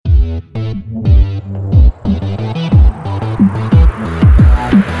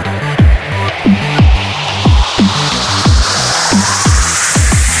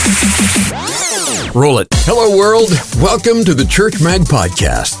Roll it. Hello, world. Welcome to the Church Mag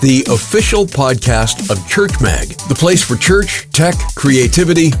Podcast, the official podcast of Church Mag, the place for church, tech,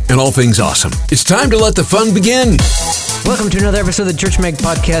 creativity, and all things awesome. It's time to let the fun begin. Welcome to another episode of the Church Mag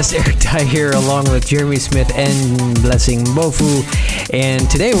Podcast. Eric Dye here, along with Jeremy Smith and Blessing Bofu. And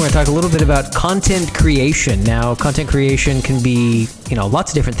today we're going to talk a little bit about content creation. Now, content creation can be,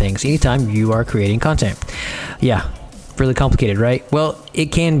 lots of different things anytime you are creating content. Yeah. Really complicated, right? Well, it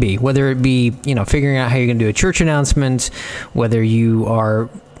can be, whether it be, figuring out how you're going to do a church announcement, whether you are,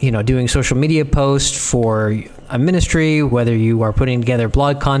 doing social media posts for a ministry, whether you are putting together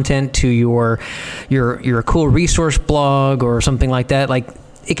blog content to your cool resource blog or something like that. Like,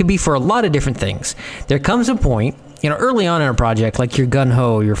 it could be for a lot of different things. There comes a point, early on in a project, like you're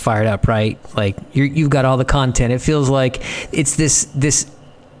gung-ho, you're fired up, right? Like you've got all the content. It feels like it's this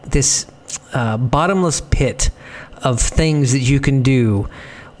bottomless pit of things that you can do.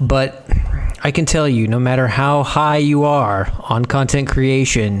 But I can tell you, no matter how high you are on content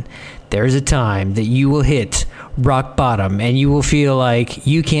creation, there's a time that you will hit rock bottom and you will feel like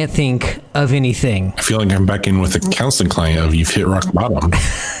you can't think of anything. I feel like I'm back in with a counseling client of you've hit rock bottom.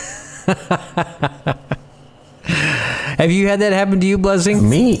 Have you had that happen to you, Blessing?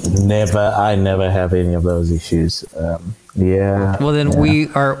 Me? Never. I never have any of those issues. Yeah. Well, then we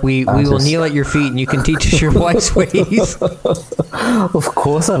will kneel at your feet and you can teach us your wife's ways. Of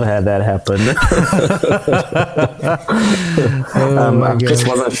course I've had that happen. I just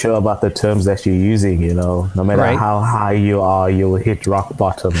wasn't sure about the terms that you're using, no matter how high you are, you'll hit rock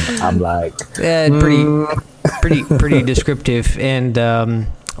bottom. I'm like... pretty descriptive and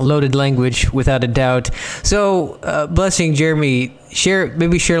loaded language, without a doubt. So, Blessing, Jeremy, share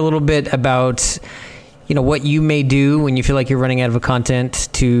a little bit about... what you may do when you feel like you're running out of content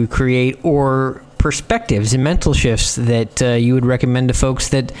to create, or perspectives and mental shifts that you would recommend to folks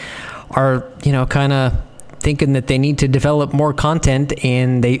that are, kind of thinking that they need to develop more content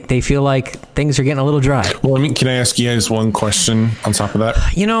and they feel like things are getting a little dry. Well, can I ask you guys one question on top of that?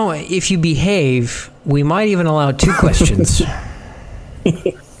 If you behave, we might even allow 2 questions.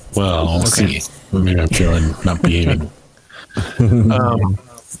 Well, okay. See. Maybe I'm feeling not behaving.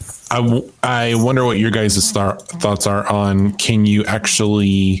 I wonder what your guys' thoughts are on, can you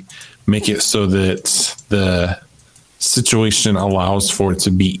actually make it so that the situation allows for it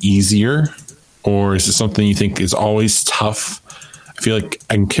to be easier? Or is it something you think is always tough? I feel like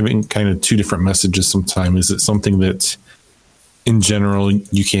I'm giving kind of 2 different messages sometimes. Is it something that in general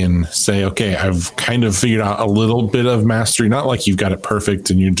you can say, okay, I've kind of figured out a little bit of mastery, not like you've got it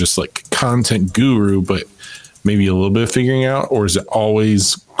perfect and you're just like content guru, but maybe a little bit of figuring out? Or is it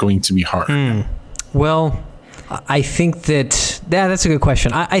always going to be hard? Well, I think that's a good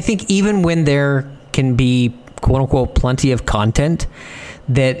question. I think even when there can be quote unquote plenty of content,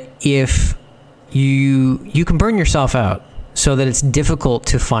 that if you can burn yourself out so that it's difficult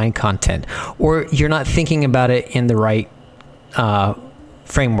to find content, or you're not thinking about it in the right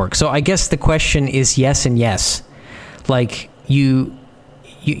framework. So I guess the question is yes and yes. Like you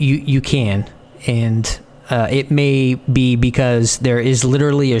can, and it may be because there is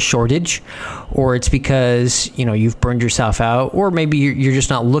literally a shortage, or it's because, you've burned yourself out, or maybe you're just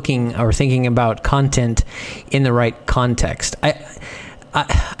not looking or thinking about content in the right context.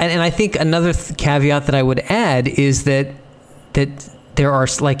 I think another caveat that I would add is that there are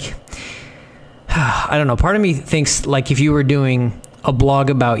I don't know, part of me thinks like if you were doing a blog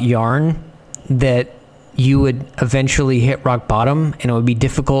about yarn, that you would eventually hit rock bottom and it would be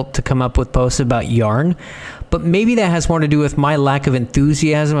difficult to come up with posts about yarn. But maybe that has more to do with my lack of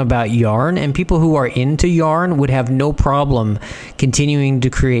enthusiasm about yarn, and people who are into yarn would have no problem continuing to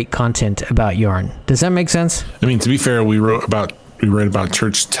create content about yarn. Does that make sense? To be fair, we read about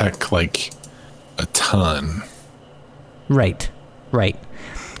church tech like a ton. Right.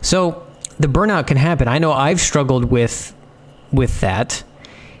 So the burnout can happen. I know I've struggled with that,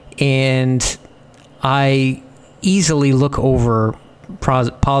 and I easily look over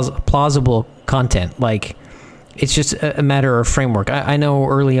plausible content. Like, it's just a matter of framework. I know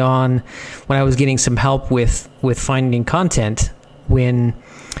early on when I was getting some help with finding content, when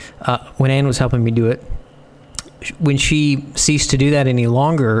Anne was helping me do it, when she ceased to do that any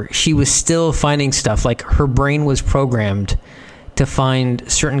longer, she was still finding stuff. Like, her brain was programmed to find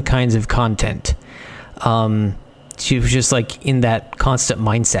certain kinds of content. just like in that constant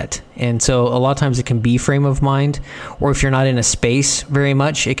mindset. And so a lot of times it can be frame of mind, or if you're not in a space very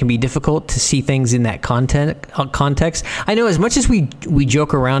much, it can be difficult to see things in that context. I know as much as we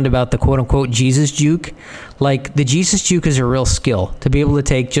joke around about the quote unquote Jesus juke, like the Jesus juke is a real skill to be able to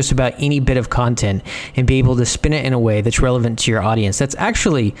take just about any bit of content and be able to spin it in a way that's relevant to your audience. That's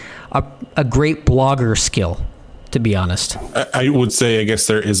actually a great blogger skill, to be honest. I would say, I guess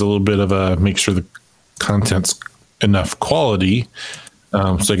there is a little bit of a make sure the content's enough quality.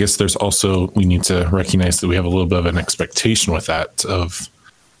 So I guess there's also, we need to recognize that we have a little bit of an expectation with that of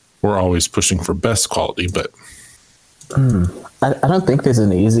we're always pushing for best quality, but I don't think there's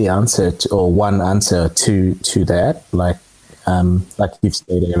an easy answer or one answer to that. Like you've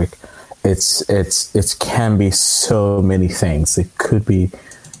stated, Eric, it can be so many things. It could be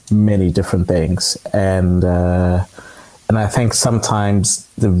many different things. And I think sometimes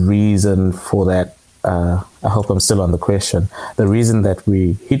the reason for that, I hope I'm still on the question. The reason that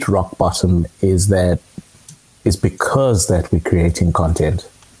we hit rock bottom is because that we're creating content.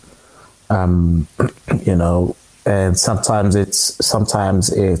 And sometimes it's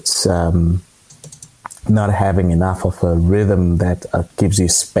not having enough of a rhythm that gives you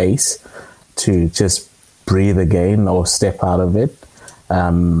space to just breathe again or step out of it,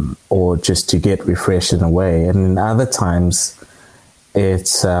 or just to get refreshed in a way. And in other times, I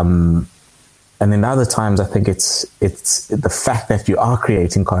think it's the fact that you are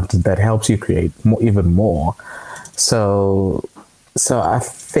creating content that helps you create even more. So I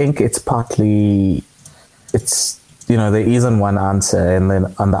think it's partly, there isn't one answer. And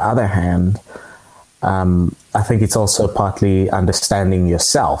then on the other hand, I think it's also partly understanding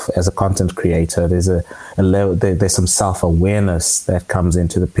yourself as a content creator. There's there's some self-awareness that comes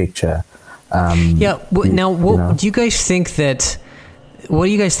into the picture. Do you guys think that? What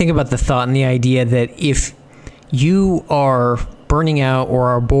do you guys think about the thought and the idea that if you are burning out or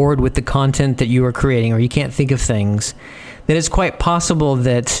are bored with the content that you are creating, or you can't think of things, that it's quite possible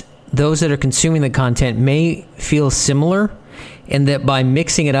that those that are consuming the content may feel similar, and that by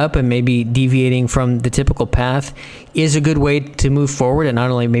mixing it up and maybe deviating from the typical path is a good way to move forward and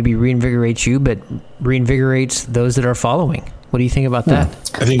not only maybe reinvigorates you, but reinvigorates those that are following? What do you think about that?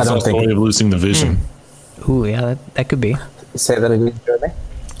 I think it's also a way of losing the vision. Ooh, yeah, that could be. Say that again, Jeremy?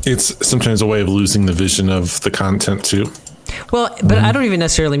 It's sometimes a way of losing the vision of the content too. Well, but I don't even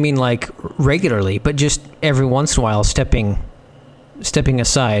necessarily mean like regularly, but just every once in a while stepping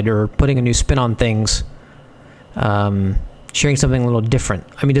aside or putting a new spin on things, sharing something a little different.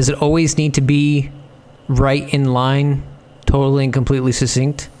 I mean, does it always need to be right in line, totally and completely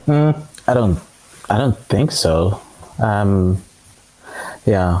succinct? I don't think so.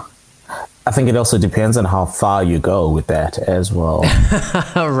 Yeah. I think it also depends on how far you go with that as well.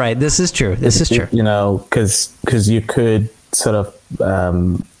 Right. This is true. Because you could sort of,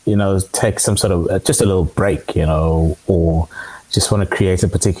 take some sort of just a little break, or just want to create a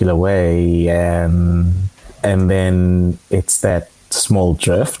particular way. And then it's that small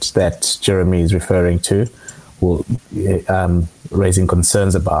drift that Jeremy is referring to, raising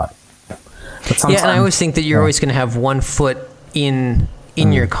concerns about. Yeah. And I always think that you're always going to have one foot in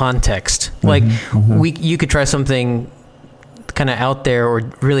your context. Like you could try something kind of out there or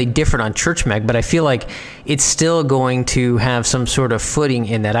really different on Church Mag, but I feel like it's still going to have some sort of footing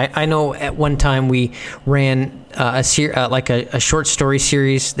in that. I know at one time we ran a short story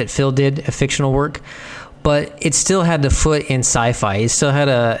series that Phil did, a fictional work, but it still had the foot in sci-fi. It still had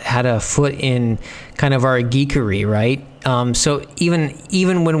a foot in kind of our geekery, right? So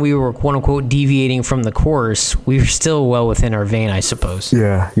even when we were quote unquote deviating from the course, we were still well within our vein, I suppose.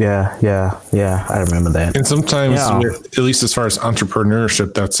 Yeah. I remember that. And sometimes, at least as far as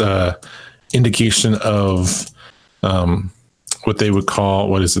entrepreneurship, that's a indication of what they would call,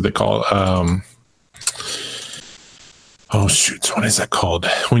 what is it they call? What is that called?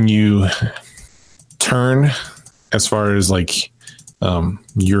 When you turn as far as like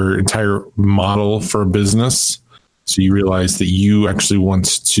your entire model for a business. So you realize that you actually want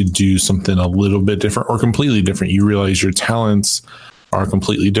to do something a little bit different or completely different. You realize your talents are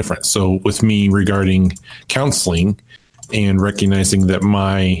completely different. So with me regarding counseling and recognizing that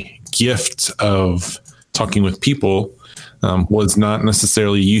my gift of talking with people was not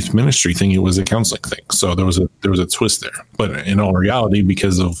necessarily a youth ministry thing. It was a counseling thing. So there was a twist there. But in all reality,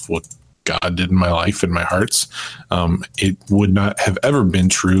 because of what God did in my life and my hearts, it would not have ever been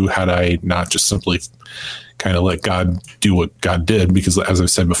true had I not just simply kind of let God do what God did. Because as I've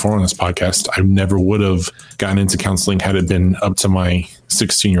said before on this podcast, I never would have gotten into counseling had it been up to my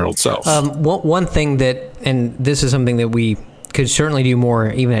 16-year-old self. One thing that, and this is something that we could certainly do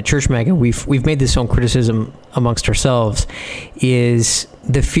more, even at Church Mag, and we've made this own criticism amongst ourselves, is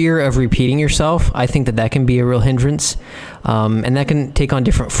the fear of repeating yourself. I think that can be a real hindrance, and that can take on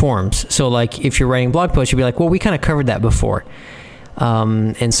different forms. So, like, if you're writing blog posts, you'd be like, well, we kind of covered that before,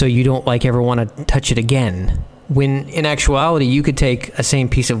 and so you don't ever want to touch it again. When in actuality, you could take a same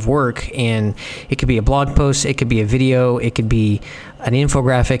piece of work, and it could be a blog post, it could be a video, it could be an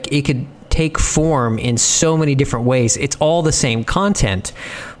infographic, it could take form in so many different ways. It's all the same content,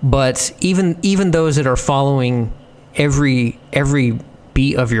 but even those that are following every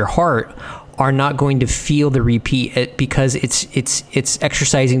beat of your heart are not going to feel the repeat, because it's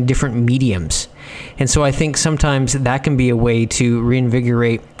exercising different mediums. And so I think sometimes that can be a way to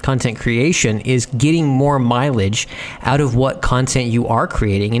reinvigorate content creation, is getting more mileage out of what content you are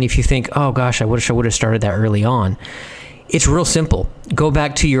creating. And if you think, oh gosh, I wish I would have started that early on, it's real simple. Go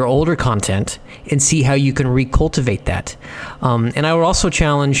back to your older content and see how you can recultivate that. And I would also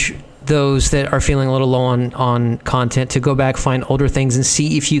challenge those that are feeling a little low on content to go back, find older things, and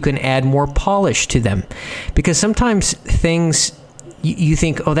see if you can add more polish to them. Because sometimes things you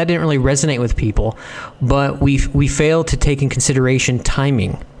think, oh, that didn't really resonate with people, but we fail to take in consideration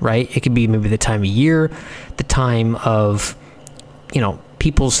timing, right? It could be maybe the time of year, the time of,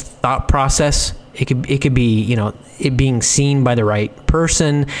 people's thought process. It could be, it being seen by the right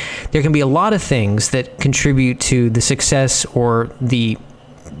person. There can be a lot of things that contribute to the success or the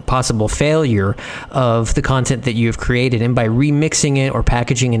possible failure of the content that you have created. And by remixing it or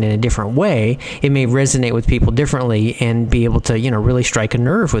packaging it in a different way, it may resonate with people differently and be able to, really strike a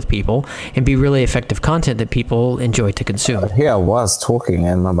nerve with people and be really effective content that people enjoy to consume. Here I was talking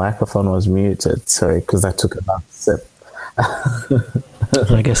and my microphone was muted. Sorry, because I took another sip.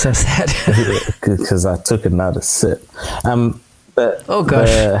 I guess that's that. Because I took another sip. Oh gosh!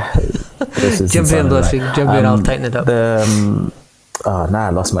 Jump in, Blessing. Jump in. I'll tighten it up. Now I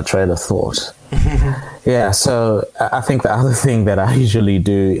lost my trail of thought. Yeah, so I think the other thing that I usually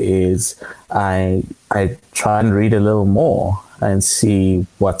do is I try and read a little more and see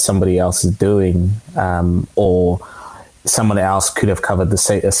what somebody else is doing, or someone else could have covered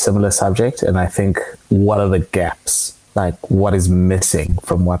a similar subject, and I think, what are the gaps? Like, what is missing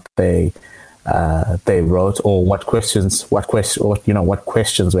from what they wrote, or what questions weren't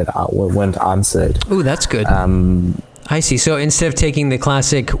answered. Oh, that's good. I see. So instead of taking the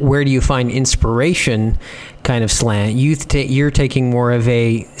classic "where do you find inspiration" kind of slant, you're taking more of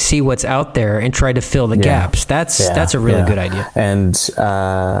a see what's out there and try to fill the gaps. That's a really good idea. And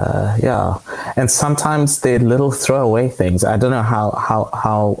and sometimes they're little throwaway things. I don't know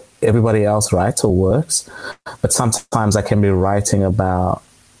how everybody else writes or works, but sometimes I can be writing about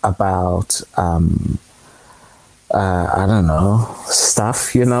I don't know,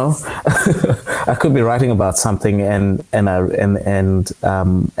 stuff, I could be writing about something and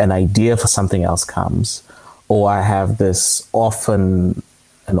an idea for something else comes, or I have this an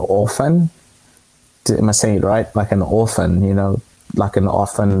orphan. Am I saying it right? Like an orphan, like an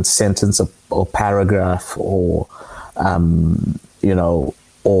orphan sentence or paragraph, or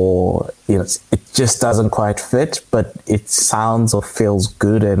it just doesn't quite fit, but it sounds or feels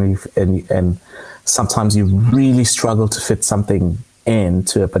good, and sometimes you really struggle to fit something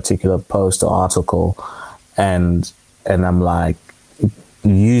into a particular post or article, and I'm like,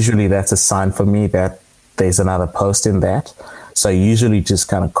 usually that's a sign for me that there's another post in that. So I usually just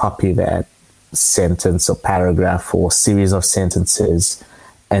kind of copy that sentence or paragraph or series of sentences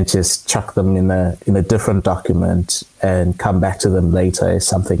and just chuck them in a different document and come back to them later as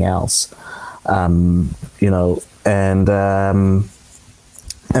something else.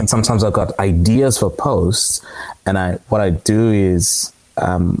 And sometimes I've got ideas for posts, and what I do is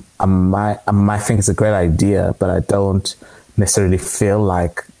I might think it's a great idea, but I don't necessarily feel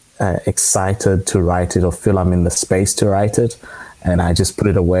like excited to write it or feel I'm in the space to write it, and I just put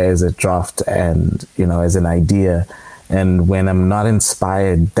it away as a draft and as an idea. And when I'm not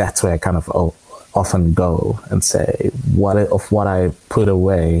inspired, that's where I kind of often go and say, what I put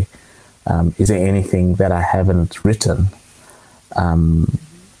away, is there anything that I haven't written?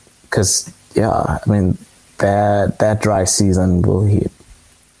 Because that dry season will hit,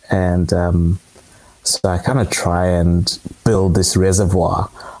 and so I kind of try and build this reservoir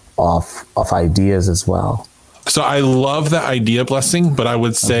of ideas as well. So I love that idea, Blessing, but I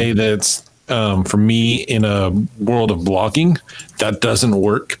would say that for me, in a world of blogging, that doesn't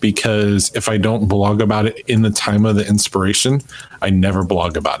work, because if I don't blog about it in the time of the inspiration, I never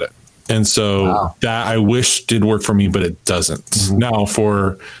blog about it. And so that I wish did work for me, but it doesn't. Mm-hmm. Now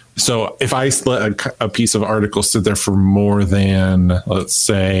so if I let a piece of article sit there for more than, let's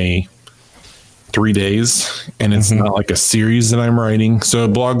say, 3 days, and it's not like a series that I'm writing. So a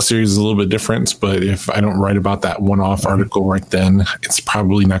blog series is a little bit different, but if I don't write about that one-off article right then, it's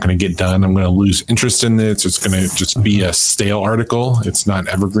probably not going to get done. I'm going to lose interest in it. So it's going to just be a stale article. It's not an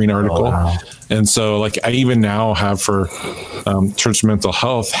evergreen article. Oh, wow. And so like I even now have for Church Mental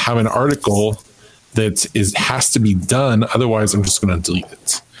Health, have an article that has to be done. Otherwise I'm just going to delete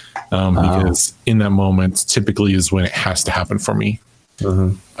it. Because in that moment typically is when it has to happen for me.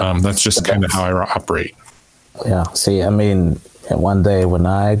 That's just kind of how I operate. Yeah. See, I mean, one day when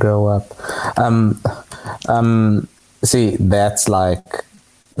I grow up, see, that's like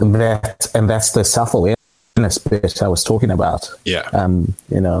that, and that's the self-awareness bit I was talking about. Yeah.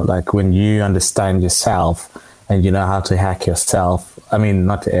 Like when you understand yourself and you know how to hack yourself. I mean,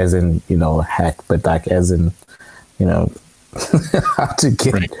 not as in hack, but like as in how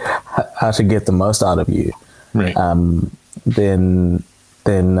to get the most out of you. Right. Then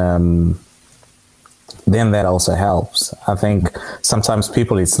that also helps. I think sometimes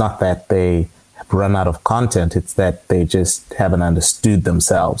people, it's not that they run out of content, it's that they just haven't understood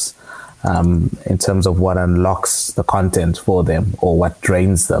themselves in terms of what unlocks the content for them or what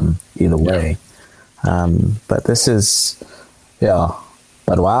drains them either way. But this is,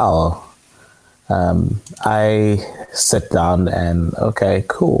 but wow. I sit down and, okay,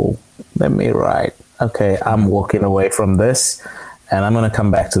 cool, let me write. Okay, I'm walking away from this and I'm going to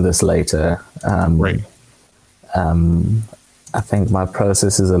come back to this later. Right. I think my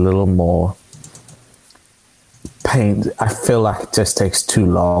process is a little more I feel like it just takes too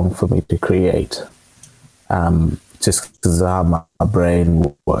long for me to create, just because of how my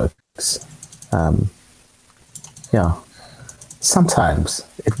brain works. Sometimes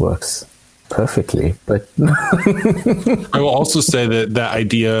it works perfectly, but I will also say that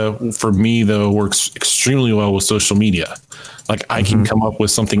idea for me though works extremely well with social media. Like I can come up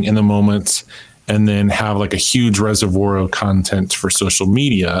with something in the moment and then have like a huge reservoir of content for social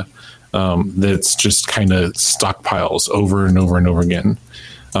media that's just kind of stockpiles over and over and over again.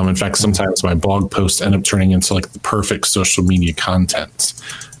 In fact, sometimes my blog posts end up turning into like the perfect social media content.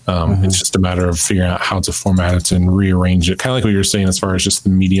 It's just a matter of figuring out how to format it and rearrange it. Kind of like what you're saying as far as just the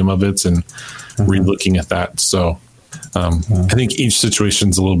medium of it and re-looking at that. So I think each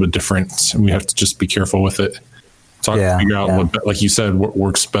situation's a little bit different and we have to just be careful with it. Figure out what, like you said, what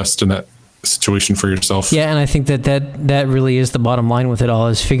works best in that situation for yourself. Yeah, and I think that really is the bottom line with it all,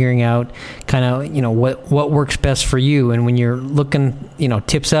 is figuring out kind of what works best for you. And when you're looking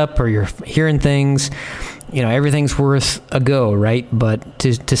tips up or you're hearing things, everything's worth a go, right? But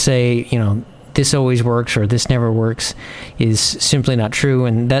to say this always works or this never works is simply not true.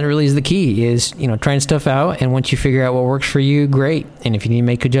 And that really is the key, is trying stuff out, and once you figure out what works for you, great. And if you need to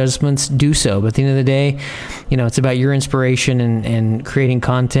make adjustments, do so. But at the end of the day, it's about your inspiration and creating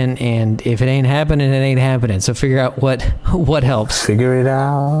content, and if it ain't happening, it ain't happening. So figure out what helps. Figure it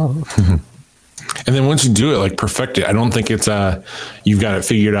out. And then once you do it, like perfect it. I don't think it's you've got it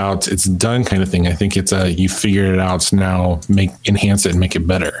figured out, it's done kind of thing. I think it's you figured it out, now enhance it and make it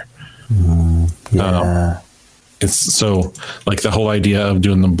better. It's so like the whole idea of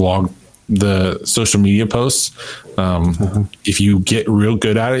doing the blog, the social media posts. If you get real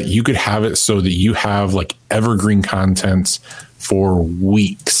good at it, you could have it so that you have like evergreen content for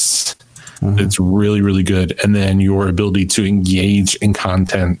weeks. It's really, really good. And then your ability to engage in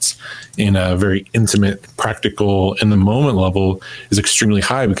content in a very intimate, practical, in the moment level is extremely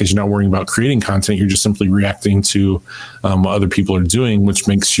high, because you're not worrying about creating content. You're just simply reacting to what other people are doing, which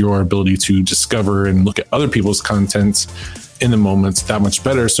makes your ability to discover and look at other people's content in the moment that much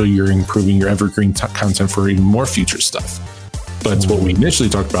better. So you're improving your evergreen content for even more future stuff. But what we initially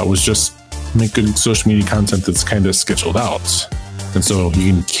talked about was just make good social media content that's kind of scheduled out. And so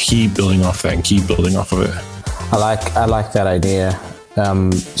you can keep building off that and keep building off of it. I like that idea,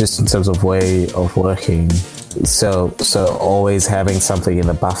 just in terms of way of working. So always having something in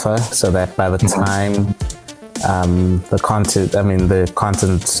the buffer, so that by the time the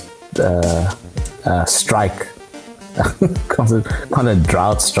content strike, content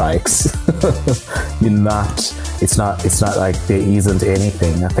drought strikes, it's not like there isn't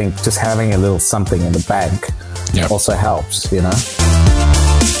anything. I think just having a little something in the bank also helps,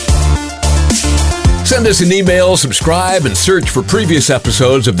 Send us an email, subscribe, and search for previous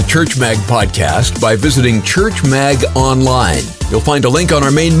episodes of the Church Mag podcast by visiting Church Mag online. You'll find a link on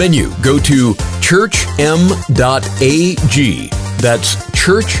our main menu. Go to churchm.ag. That's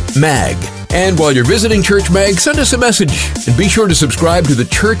Church Mag. And while you're visiting Church Mag, send us a message and be sure to subscribe to the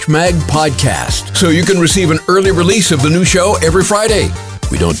Church Mag podcast so you can receive an early release of the new show every Friday.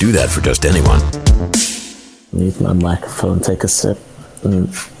 We don't do that for just anyone. Need my microphone, take a sip.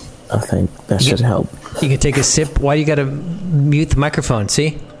 I think that should help. You can take a sip. Why do you got to mute the microphone?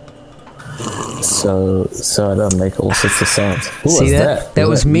 See? So I don't make all sorts of sounds. Who See was that? That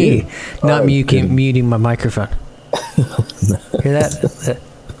was me, you? not Oh, muting my microphone. Hear that?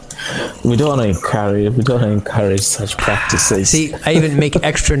 We don't want to encourage such practices. See, I even make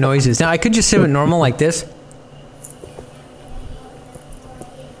extra noises. Now I could just sit it normal like this.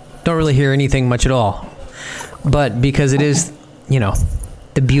 Don't really hear anything much at all. But because it is,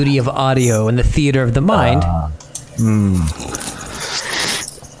 the beauty of audio and the theater of the mind.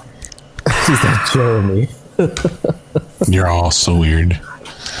 Is that Jeremy? You're all so weird.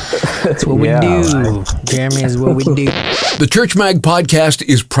 That's what we do. Jeremy is what we do. The Church Mag podcast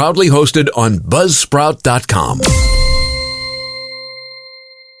is proudly hosted on Buzzsprout.com.